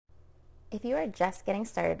If you are just getting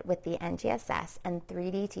started with the NGSS and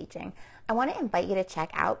 3D teaching, I want to invite you to check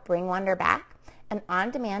out Bring Wonder Back, an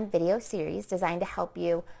on-demand video series designed to help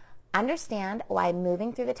you understand why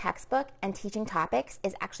moving through the textbook and teaching topics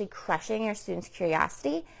is actually crushing your students'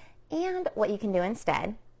 curiosity and what you can do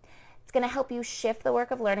instead. It's going to help you shift the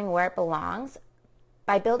work of learning where it belongs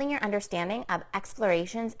by building your understanding of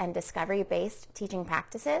explorations and discovery-based teaching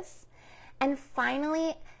practices. And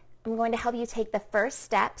finally, I'm going to help you take the first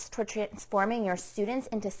steps toward transforming your students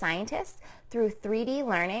into scientists through 3D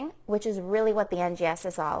learning, which is really what the NGS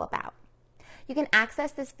is all about. You can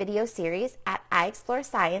access this video series at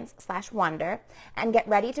iExploreScience/Wonder and get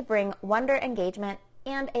ready to bring wonder, engagement,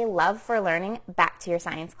 and a love for learning back to your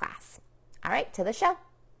science class. All right, to the show.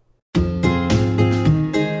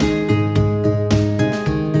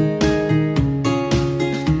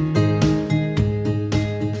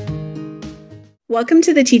 Welcome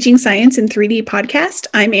to the Teaching Science in 3D podcast.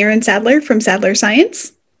 I'm Erin Sadler from Sadler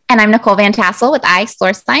Science. And I'm Nicole Van Tassel with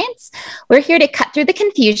iExploreScience. We're here to cut through the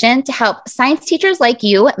confusion to help science teachers like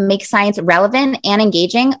you make science relevant and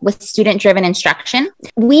engaging with student-driven instruction.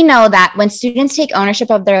 We know that when students take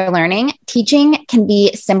ownership of their learning, teaching can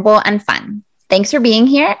be simple and fun. Thanks for being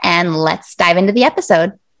here, and let's dive into the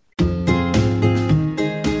episode.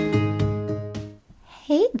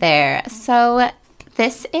 Hey there. So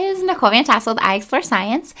this is Nicole Van Tassel with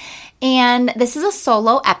iExploreScience, and this is a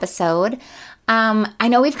solo episode. I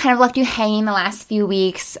know we've kind of left you hanging the last few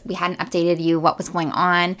weeks. We hadn't updated you what was going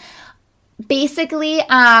on. Basically,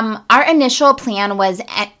 our initial plan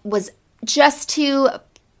was just to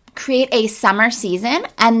create a summer season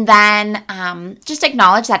and then just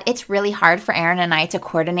acknowledge that it's really hard for Erin and I to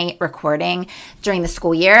coordinate recording during the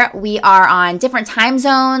school year. We are on different time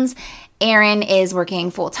zones. Erin is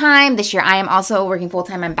working full-time. This year I am also working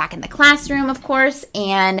full-time. I'm back in the classroom, of course,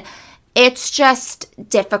 and it's just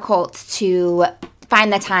difficult to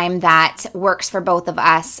find the time that works for both of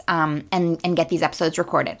us and get these episodes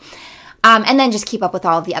recorded. And then just keep up with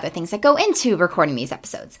all of the other things that go into recording these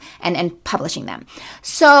episodes and publishing them.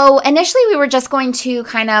 So initially we were just going to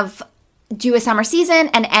kind of do a summer season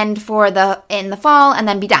and end in the fall and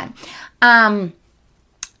then be done. However,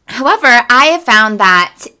 I have found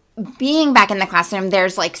that being back in the classroom,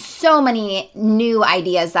 there's like so many new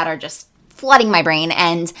ideas that are just flooding my brain,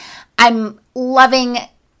 and I'm loving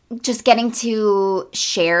just getting to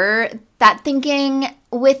share that thinking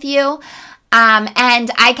with you.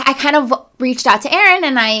 And I kind of reached out to Erin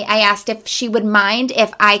and I asked if she would mind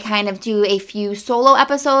if I kind of do a few solo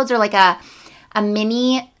episodes or like a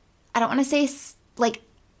mini, I don't want to say like,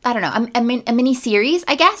 I don't know, a mini series,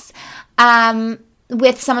 I guess,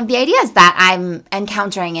 with some of the ideas that I'm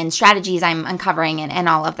encountering and strategies I'm uncovering and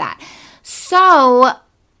all of that. So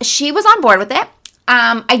she was on board with it.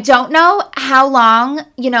 I don't know how long,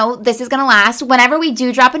 this is going to last. Whenever we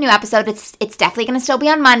do drop a new episode, it's definitely going to still be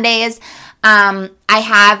on Mondays. I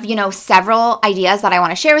have, several ideas that I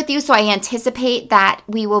want to share with you. So I anticipate that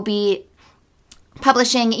we will be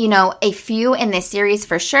publishing, a few in this series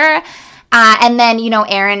for sure. And then,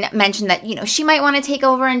 Erin mentioned that, she might want to take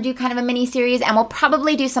over and do kind of a mini series, and we'll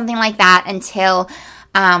probably do something like that until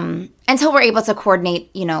we're able to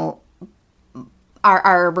coordinate,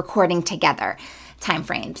 our recording together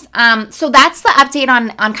timeframes. So that's the update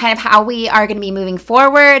on kind of how we are going to be moving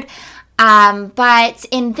forward. But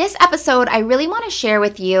in this episode, I really want to share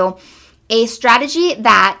with you a strategy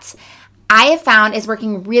that I have found is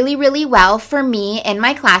working really, really well for me in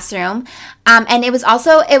my classroom. And it was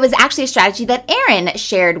actually a strategy that Erin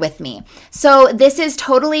shared with me. So this is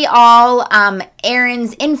totally all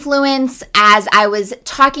Erin's influence as I was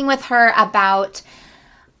talking with her about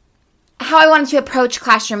how I wanted to approach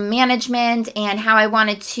classroom management and how I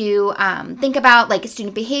wanted to think about like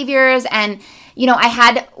student behaviors. And,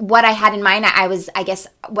 what I had in mind,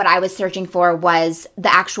 what I was searching for was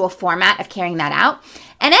the actual format of carrying that out.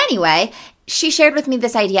 And anyway, she shared with me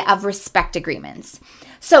this idea of respect agreements.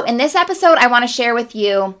 So in this episode, I want to share with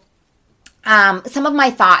you some of my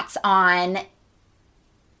thoughts on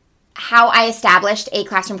how I established a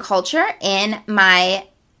classroom culture in my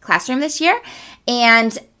classroom this year.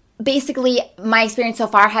 And basically, my experience so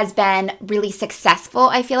far has been really successful,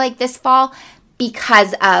 I feel like, this fall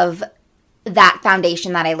because of that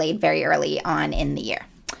foundation that I laid very early on in the year.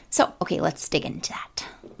 So, okay, let's dig into that.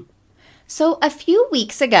 So a few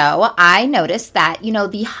weeks ago, I noticed that,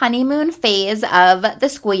 the honeymoon phase of the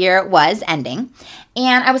school year was ending,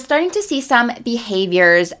 and I was starting to see some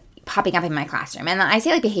behaviors popping up in my classroom. And I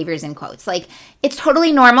say like behaviors in quotes, like it's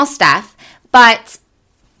totally normal stuff, but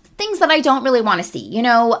things that I don't really want to see,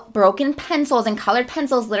 broken pencils and colored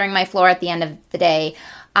pencils littering my floor at the end of the day,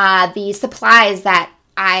 the supplies that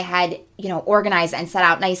I had, organized and set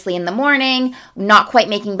out nicely in the morning, not quite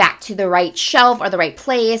making back to the right shelf or the right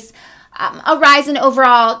place, a rise in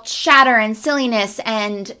overall chatter and silliness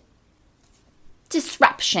and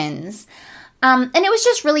disruptions. And it was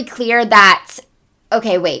just really clear that,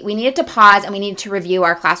 okay, wait, we needed to pause and we needed to review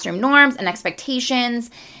our classroom norms and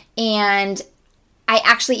expectations. And I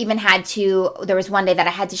actually even there was one day that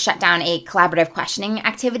I had to shut down a collaborative questioning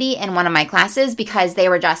activity in one of my classes because they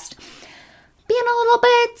were just being a little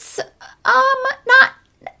bit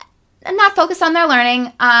not focused on their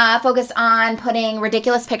learning, focused on putting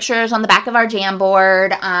ridiculous pictures on the back of our Jamboard,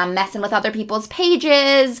 messing with other people's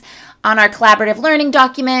pages, on our collaborative learning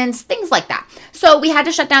documents, things like that. So we had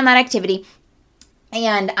to shut down that activity.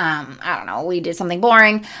 And I don't know, we did something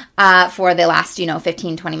boring for the last,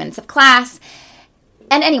 15, 20 minutes of class.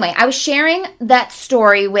 And anyway, I was sharing that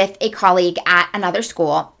story with a colleague at another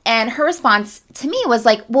school, and her response to me was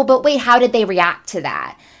like, well, but wait, how did they react to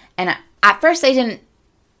that? And at first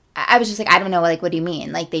I was just like, I don't know, like, what do you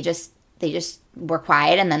mean? Like, they just were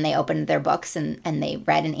quiet, and then they opened their books and they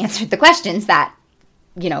read and answered the questions that,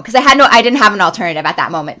 because I didn't have an alternative at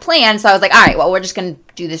that moment planned. So I was like, all right, well, we're just going to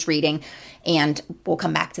do this reading and we'll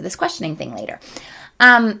come back to this questioning thing later.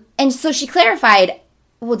 And so she clarified,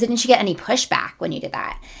 well, didn't you get any pushback when you did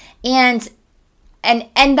that? And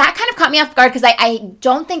that kind of caught me off guard because I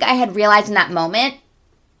don't think I had realized in that moment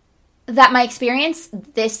that my experience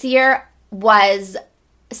this year was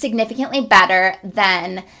significantly better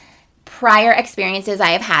than prior experiences I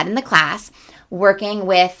have had in the class, working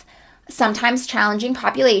with sometimes challenging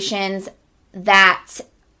populations, that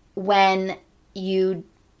when you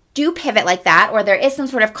do pivot like that, or there is some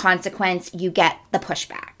sort of consequence, you get the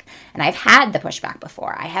pushback. And I've had the pushback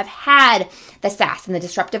before. I have had the sass and the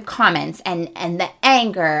disruptive comments and the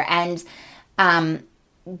anger and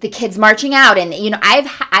the kids marching out. And,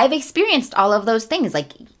 I've experienced all of those things.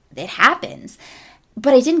 Like, it happens.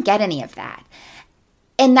 But I didn't get any of that.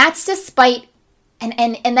 And that's despite, and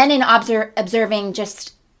then in observing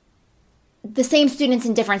just the same students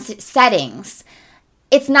in different settings.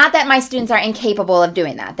 It's not that my students are incapable of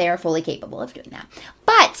doing that. They are fully capable of doing that.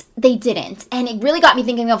 But they didn't. And it really got me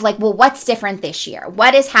thinking of like, well, what's different this year?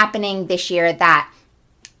 What is happening this year that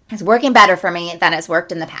is working better for me than has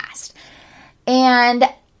worked in the past? And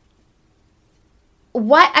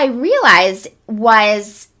what I realized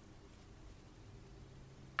was,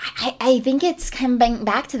 I think it's coming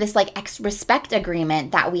back to this like respect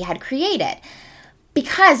agreement that we had created.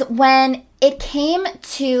 Because when it came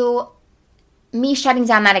to me shutting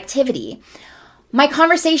down that activity, my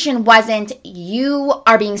conversation wasn't, you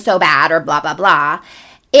are being so bad or blah, blah, blah.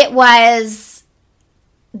 It was,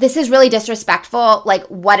 this is really disrespectful. Like,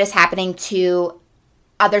 what is happening to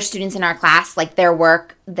other students in our class, like their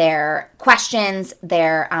work, their questions,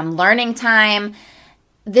 their learning time.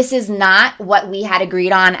 This is not what we had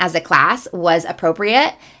agreed on as a class was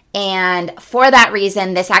appropriate. And for that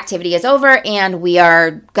reason, this activity is over and we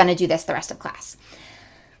are going to do this the rest of class.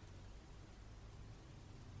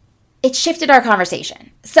 It shifted our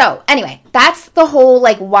conversation. So anyway, that's the whole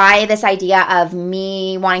like why this idea of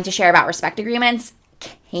me wanting to share about respect agreements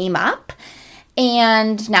came up.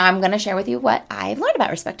 And now I'm going to share with you what I've learned about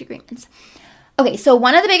respect agreements. Okay, so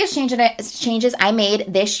one of the biggest changes I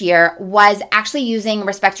made this year was actually using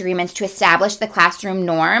respect agreements to establish the classroom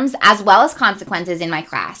norms as well as consequences in my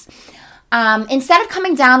class. Instead of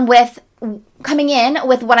coming in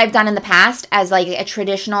with what I've done in the past as like a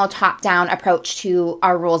traditional top-down approach to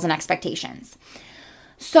our rules and expectations.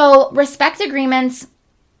 So respect agreements,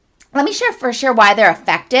 let me share for sure why they're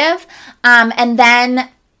effective, and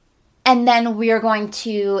then we are going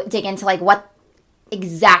to dig into like what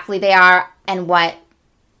exactly they are and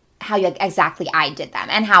how exactly I did them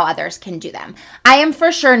and how others can do them. I am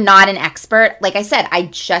for sure not an expert. Like I said, I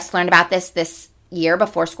just learned about this year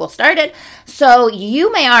before school started. So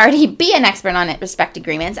you may already be an expert on respect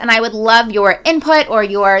agreements, and I would love your input or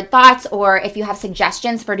your thoughts, or if you have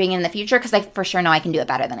suggestions for doing it in the future, because I for sure know I can do it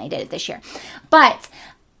better than I did it this year. But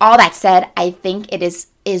all that said, I think it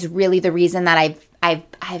is really the reason that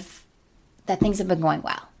that things have been going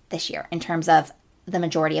well this year in terms of the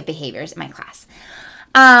majority of behaviors in my class,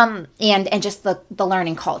 and just the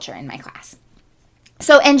learning culture in my class.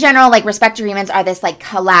 So in general, like respect agreements are this like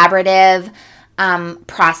collaborative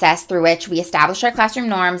process through which we establish our classroom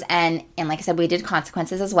norms, and like I said, we did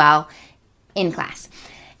consequences as well in class.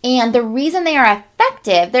 And the reason they are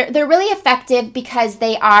effective, they're really effective because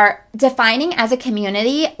they are defining as a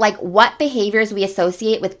community like what behaviors we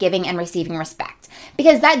associate with giving and receiving respect.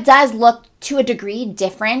 Because that does look to a degree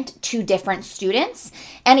different to different students,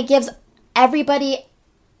 and it gives everybody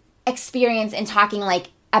experience in talking like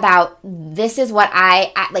about this is what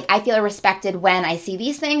I feel respected when I see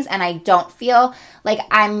these things, and I don't feel like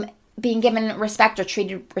I'm being given respect or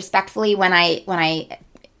treated respectfully when I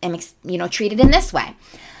am, treated in this way.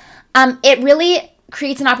 It really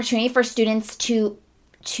creates an opportunity for students to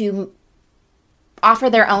offer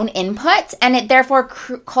their own input, and it therefore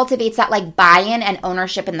cultivates that like buy-in and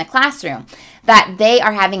ownership in the classroom, that they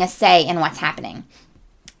are having a say in what's happening.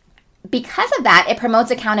 Because of that, it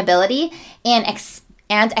promotes accountability and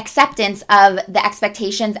acceptance of the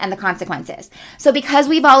expectations and the consequences. So because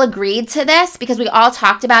we've all agreed to this, because we all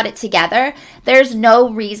talked about it together, there's no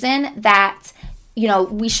reason that,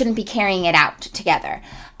 we shouldn't be carrying it out together.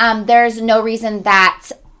 There's no reason that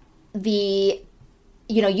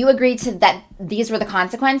you agreed to that these were the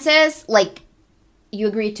consequences, like you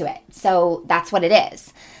agreed to it. So that's what it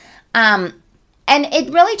is. And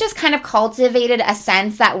it really just kind of cultivated a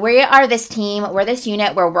sense that we are this team, we're this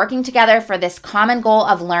unit, we're working together for this common goal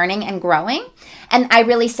of learning and growing. And I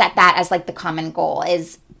really set that as like the common goal,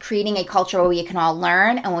 is creating a culture where we can all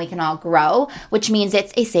learn and we can all grow, which means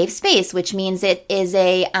it's a safe space, which means it is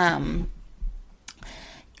a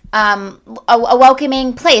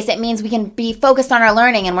welcoming place. It means we can be focused on our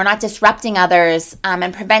learning and we're not disrupting others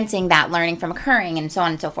and preventing that learning from occurring, and so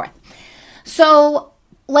on and so forth. So,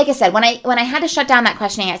 like I said, when I had to shut down that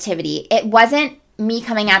questioning activity, it wasn't me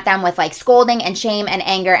coming at them with like scolding and shame and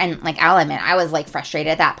anger, and like I'll admit I was like frustrated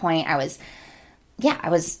at that point. I was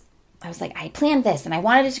like, I planned this and I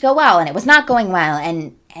wanted it to go well and it was not going well,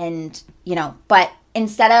 and but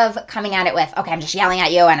instead of coming at it with, okay, I'm just yelling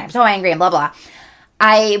at you and I'm so angry and blah blah,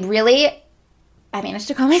 I managed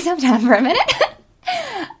to calm myself down for a minute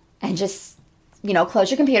and just close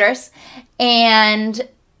your computers. And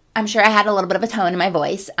I'm sure I had a little bit of a tone in my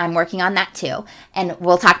voice. I'm working on that too. And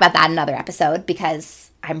we'll talk about that in another episode,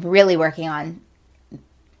 because I'm really working on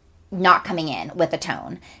not coming in with a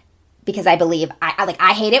tone, because I believe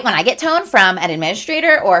I hate it when I get tone from an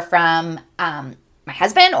administrator or from my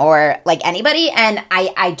husband or like anybody. And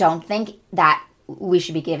I don't think that we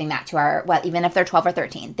should be giving that to even if they're 12 or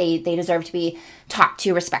 13, they deserve to be talked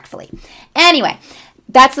to respectfully. Anyway,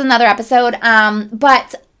 that's another episode.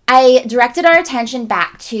 But I directed our attention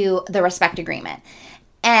back to the respect agreement,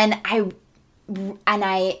 and I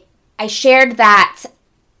shared that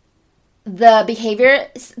the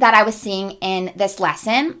behaviors that I was seeing in this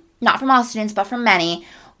lesson, not from all students, but from many,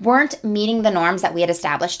 weren't meeting the norms that we had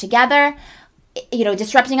established together.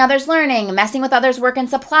 Disrupting others' learning, messing with others' work and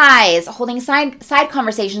supplies, holding side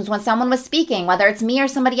conversations when someone was speaking, whether it's me or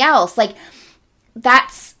somebody else. Like,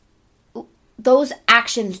 those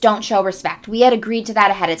actions don't show respect. We had agreed to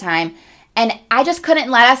that ahead of time. And I just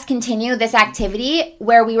couldn't let us continue this activity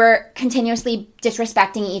where we were continuously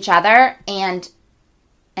disrespecting each other and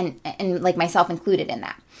like myself included in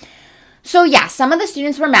that. So yeah, some of the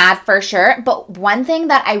students were mad for sure. But one thing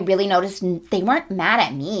that I really noticed, they weren't mad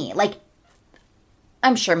at me. Like,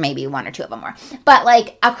 I'm sure maybe one or two of them were. But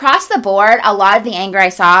like across the board, a lot of the anger I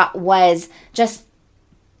saw was just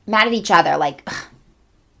mad at each other. Like, ugh,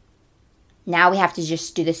 now we have to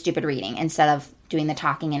just do the stupid reading instead of doing the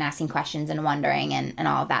talking and asking questions and wondering and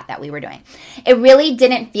all of that we were doing. It really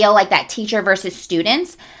didn't feel like that teacher versus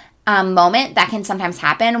students moment that can sometimes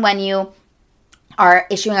happen when you are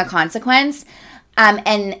issuing a consequence.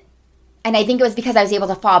 And I think it was because I was able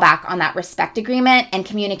to fall back on that respect agreement and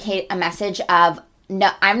communicate a message of, no,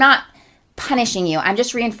 I'm not punishing you. I'm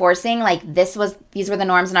just reinforcing like these were the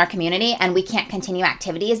norms in our community, and we can't continue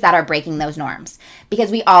activities that are breaking those norms, because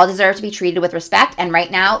we all deserve to be treated with respect. And right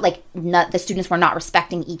now, like the students were not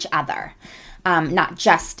respecting each other, not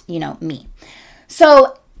just, me.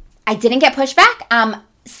 So I didn't get pushback.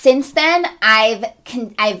 Since then, I've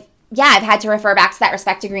had to refer back to that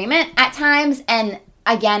respect agreement at times. And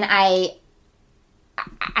again,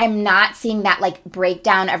 I'm not seeing that like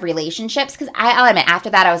breakdown of relationships, because I'll admit after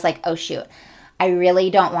that I was like, oh shoot, I really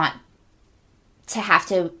don't want to have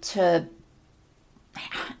to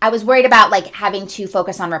I was worried about like having to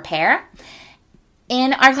focus on repair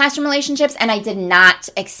in our classroom relationships, and I did not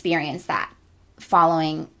experience that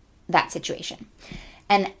following that situation.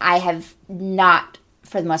 And I have not,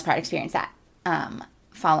 for the most part, experienced that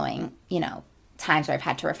following, times where I've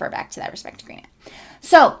had to refer back to that respect agreement.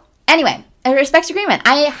 So anyway, a respect agreement.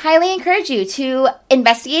 I highly encourage you to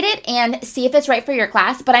investigate it and see if it's right for your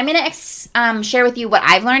class. But I'm going to share with you what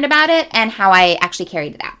I've learned about it and how I actually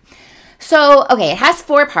carried it out. So, okay, it has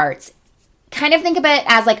 4 parts. Kind of think of it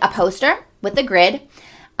as like a poster with a grid,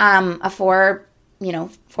 a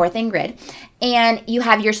 4-thing grid. And you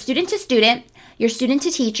have your student to student, your student to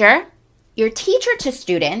teacher, your teacher to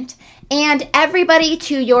student, and everybody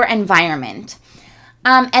to your environment.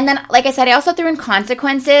 And then, like I said, I also threw in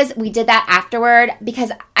consequences. We did that afterward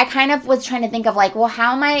because I kind of was trying to think of like, well,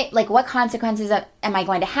 how am I, like, what consequences am I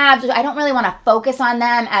going to have? I don't really want to focus on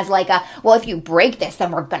them as like well, if you break this,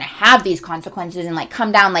 then we're going to have these consequences and like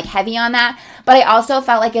come down like heavy on that. But I also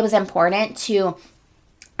felt like it was important to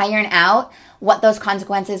iron out what those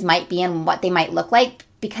consequences might be and what they might look like,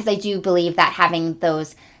 because I do believe that having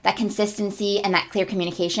that consistency and that clear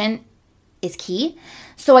communication is key.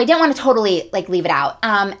 So I didn't want to totally like leave it out.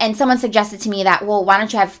 And someone suggested to me that, well, why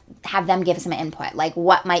don't you have them give some input? Like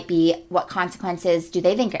what consequences do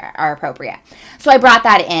they think are appropriate? So I brought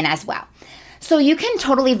that in as well. So you can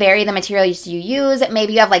totally vary the materials you use.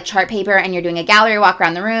 Maybe you have like chart paper and you're doing a gallery walk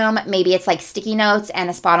around the room. Maybe it's like sticky notes and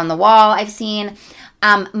a spot on the wall I've seen.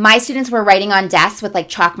 My students were writing on desks with like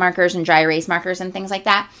chalk markers and dry erase markers and things like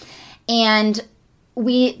that. And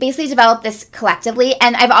we basically developed this collectively.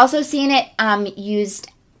 And I've also seen it used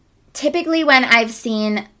typically when I've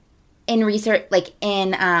seen in research, like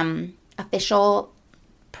in official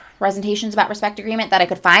presentations about respect agreement that I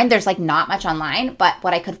could find. There's like not much online, but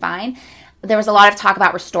what I could find, there was a lot of talk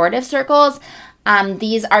about restorative circles.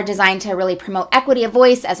 These are designed to really promote equity of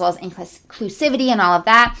voice as well as inclusivity and all of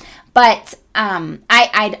that. But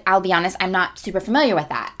I'll be honest, I'm not super familiar with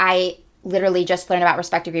that. I literally just learned about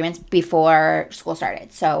respect agreements before school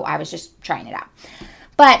started. So I was just trying it out.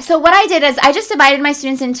 But so what I did is I just divided my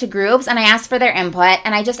students into groups and I asked for their input,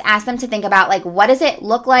 and I just asked them to think about like, what does it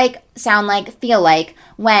look like, sound like, feel like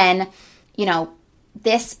when,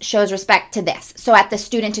 this shows respect to this. So at the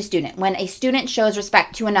student to student, when a student shows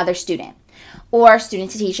respect to another student, or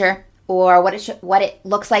student to teacher, or what it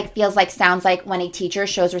looks like, feels like, sounds like when a teacher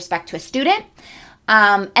shows respect to a student,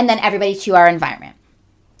 and then everybody to our environment.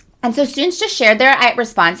 And so students just shared their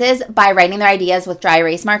responses by writing their ideas with dry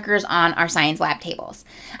erase markers on our science lab tables.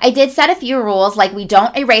 I did set a few rules, like we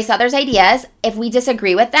don't erase others' ideas. If we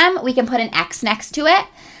disagree with them, we can put an X next to it.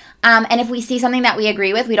 And if we see something that we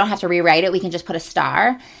agree with, we don't have to rewrite it. We can just put a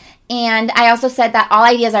star. And I also said that all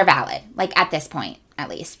ideas are valid, like at this point, at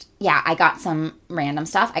least. Yeah, I got some random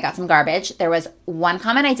stuff. I got some garbage. There was one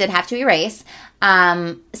comment I did have to erase.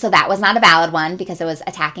 So that was not a valid one because it was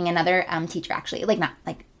attacking another teacher, actually. Like, not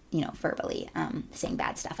like, verbally saying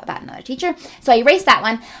bad stuff about another teacher. So I erased that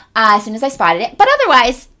one as soon as I spotted it. But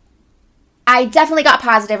otherwise, I definitely got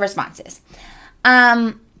positive responses.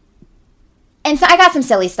 And so I got some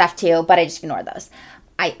silly stuff too, but I just ignored those.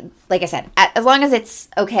 Like I said, as long as it's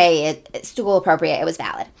okay, it's school appropriate, it was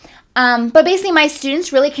valid. But basically my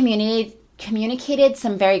students really communicated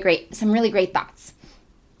some really great thoughts.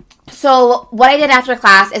 So what I did after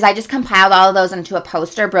class is I just compiled all of those into a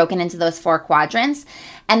poster broken into those 4 quadrants.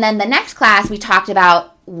 And then the next class, we talked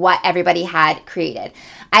about what everybody had created.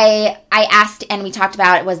 I asked and we talked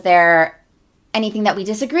about, was there anything that we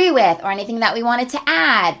disagree with or anything that we wanted to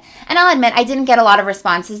add? And I'll admit, I didn't get a lot of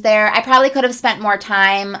responses there. I probably could have spent more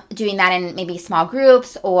time doing that in maybe small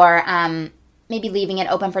groups or maybe leaving it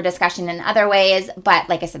open for discussion in other ways. But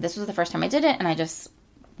like I said, this was the first time I did it and I just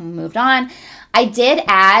moved on. I did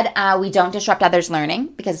add, we don't disrupt others'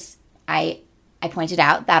 learning, because I pointed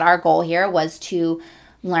out that our goal here was to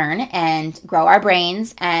learn and grow our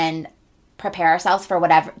brains and prepare ourselves for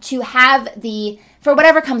whatever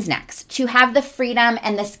comes next, to have the freedom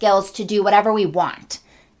and the skills to do whatever we want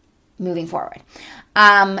moving forward.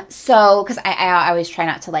 So, because I always try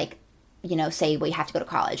not to say, well, you have to go to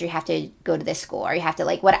college or you have to go to this school or you have to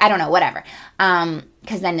whatever.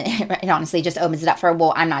 Because then it honestly just opens it up for,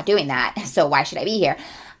 well, I'm not doing that, so why should I be here?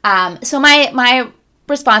 So my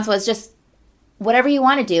response was just, whatever you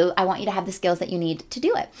want to do, I want you to have the skills that you need to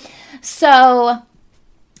do it. So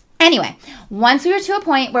anyway, once we were to a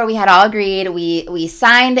point where we had all agreed, we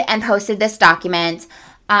signed and posted this document,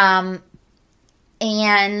 and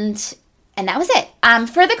that was it.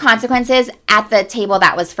 For the consequences, at the table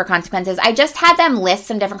that was for consequences, I just had them list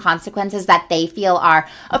some different consequences that they feel are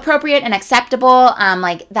appropriate and acceptable,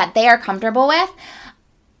 like that they are comfortable with.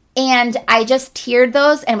 And I just tiered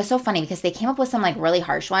those, and it was so funny because they came up with some like really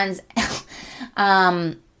harsh ones.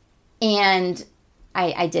 And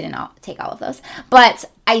I didn't take all of those, but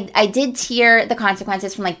I did tier the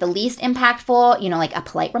consequences from like the least impactful, like a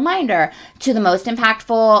polite reminder, to the most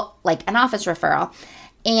impactful, like an office referral.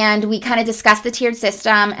 And we kind of discussed the tiered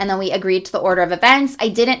system, and then we agreed to the order of events. I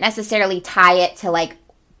didn't necessarily tie it to like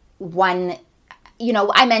one,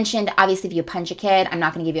 I mentioned, obviously, if you punch a kid, I'm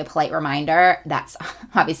not going to give you a polite reminder. That's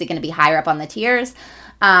obviously going to be higher up on the tiers.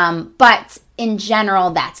 But in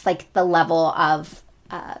general, that's like the level of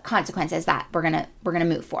consequences that we're gonna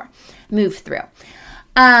move through.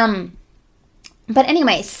 But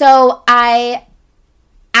anyway, so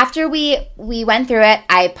after we went through it,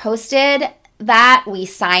 I posted that. We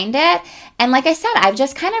signed it. And like I said, I've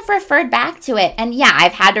just kind of referred back to it. And yeah,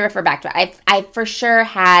 I've had to refer back to it. I've for sure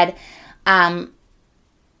had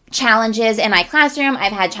challenges in my classroom.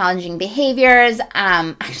 I've had challenging behaviors.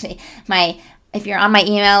 Actually, if you're on my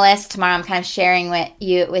email list tomorrow, I'm kind of sharing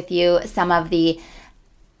with you some of the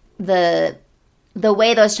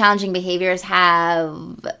way those challenging behaviors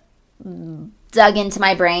have dug into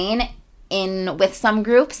my brain with some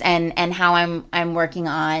groups, and how I'm working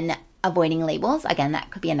on avoiding labels. Again, that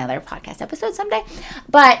could be another podcast episode someday.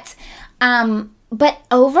 But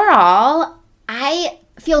overall, I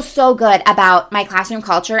feel so good about my classroom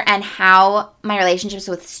culture and how my relationships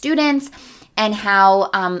with students and how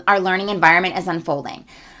our learning environment is unfolding.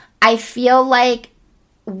 I feel like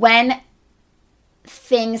when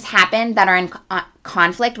things happen that are in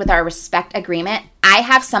conflict with our respect agreement, I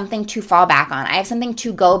have something to fall back on. I have something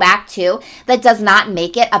to go back to that does not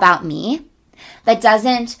make it about me, that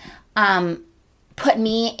doesn't put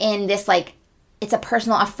me in this, like, it's a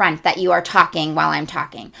personal affront that you are talking while I'm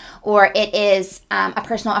talking, or it is a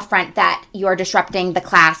personal affront that you're disrupting the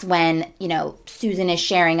class when, Susan is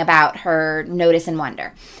sharing about her notice and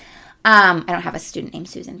wonder. I don't have a student named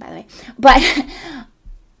Susan, by the way, but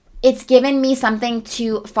it's given me something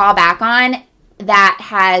to fall back on that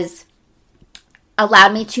has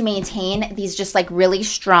allowed me to maintain these just like really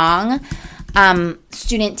strong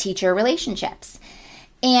student-teacher relationships.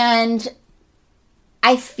 And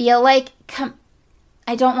I feel like,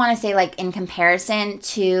 I don't want to say like in comparison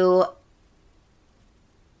to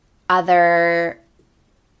I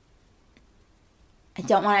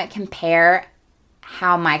don't want to compare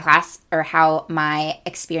how my class or how my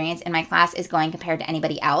experience in my class is going compared to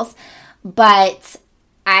anybody else. But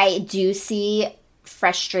I do see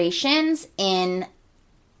frustrations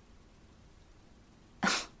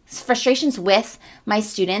with my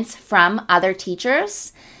students from other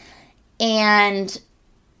teachers. And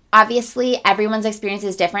obviously, everyone's experience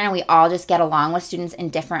is different, and we all just get along with students in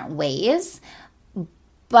different ways.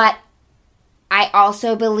 But I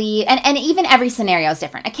also believe, and even every scenario is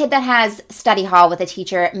different. A kid that has study hall with a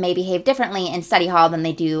teacher may behave differently in study hall than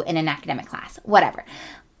they do in an academic class, whatever.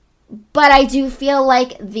 But I do feel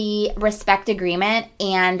like the respect agreement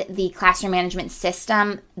and the classroom management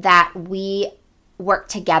system that we worked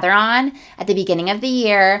together on at the beginning of the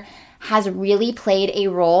year has really played a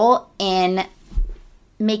role in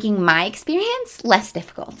making my experience less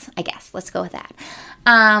difficult, I guess. Let's go with that.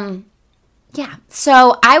 Yeah,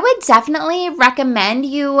 so I would definitely recommend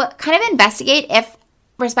you kind of investigate if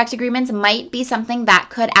respect agreements might be something that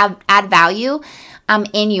could add value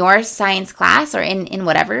in your science class or in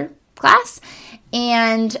whatever class.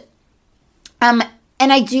 And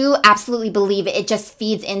I do absolutely believe it just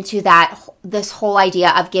feeds into this whole idea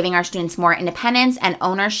of giving our students more independence and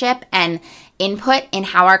ownership and input in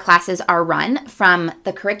how our classes are run, from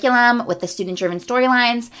the curriculum with the student-driven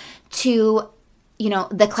storylines to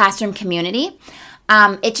the classroom community.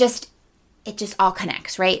 It just all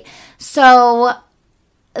connects, right? So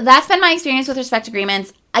that's been my experience with respect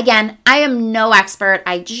agreements. Again, I am no expert.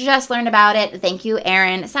 I just learned about it. Thank you,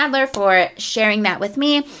 Erin Sadler, for sharing that with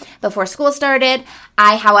me before school started.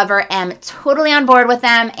 I, however, am totally on board with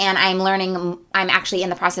them, and I'm learning. I'm actually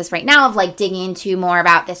in the process right now of like digging into more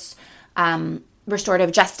about this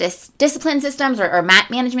restorative justice discipline systems or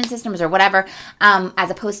management systems or whatever, as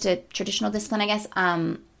opposed to traditional discipline, I guess.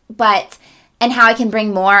 And how I can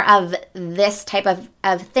bring more of this type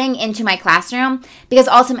of thing into my classroom, because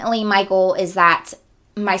ultimately my goal is that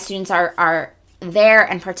my students are there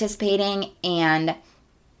and participating and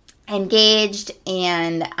engaged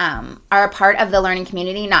and are a part of the learning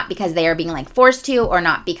community, not because they are being like forced to, or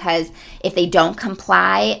not because if they don't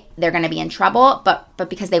comply they're going to be in trouble, but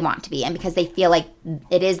because they want to be, and because they feel like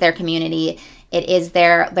it is their community, it is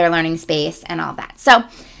their learning space and all that. So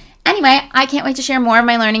anyway, I can't wait to share more of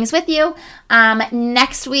my learnings with you.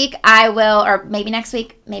 Next week I will, or maybe next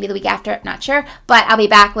week, maybe the week after, not sure, but I'll be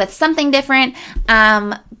back with something different.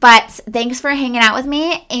 But thanks for hanging out with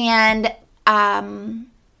me, and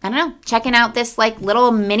I don't know, checking out this like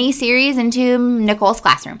little mini series into Nicole's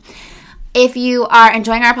classroom. If you are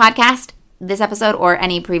enjoying our podcast, this episode or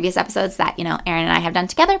any previous episodes that, Erin and I have done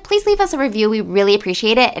together, please leave us a review. We really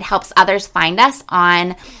appreciate it. It helps others find us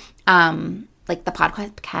on like the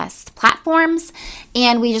podcast platforms,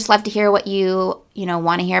 and we just love to hear what you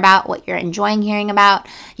want to hear about, what you're enjoying hearing about.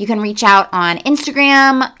 You can reach out on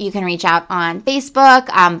Instagram, you can reach out on Facebook,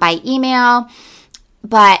 by email,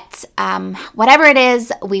 but whatever it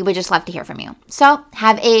is, we would just love to hear from you. So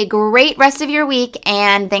have a great rest of your week,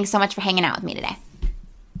 and thanks so much for hanging out with me today.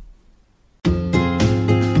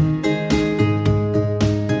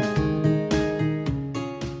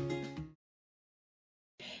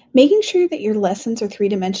 Making sure that your lessons are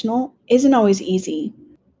three-dimensional isn't always easy.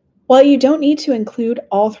 While you don't need to include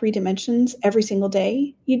all 3 dimensions every single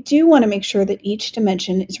day, you do want to make sure that each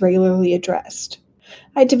dimension is regularly addressed.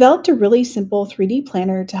 I developed a really simple 3D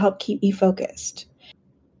planner to help keep me focused.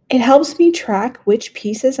 It helps me track which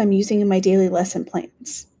pieces I'm using in my daily lesson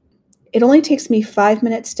plans. It only takes me 5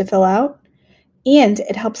 minutes to fill out, and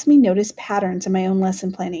it helps me notice patterns in my own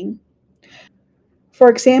lesson planning. For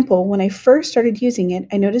example, when I first started using it,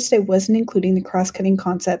 I noticed I wasn't including the cross-cutting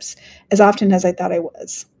concepts as often as I thought I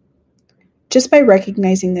was. Just by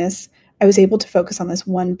recognizing this, I was able to focus on this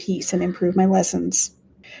one piece and improve my lessons.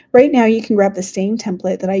 Right now, you can grab the same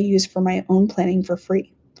template that I use for my own planning for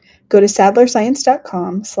free. Go to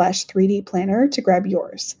sadlerscience.com/3D planner to grab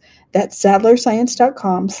yours. That's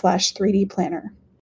sadlerscience.com/3D planner.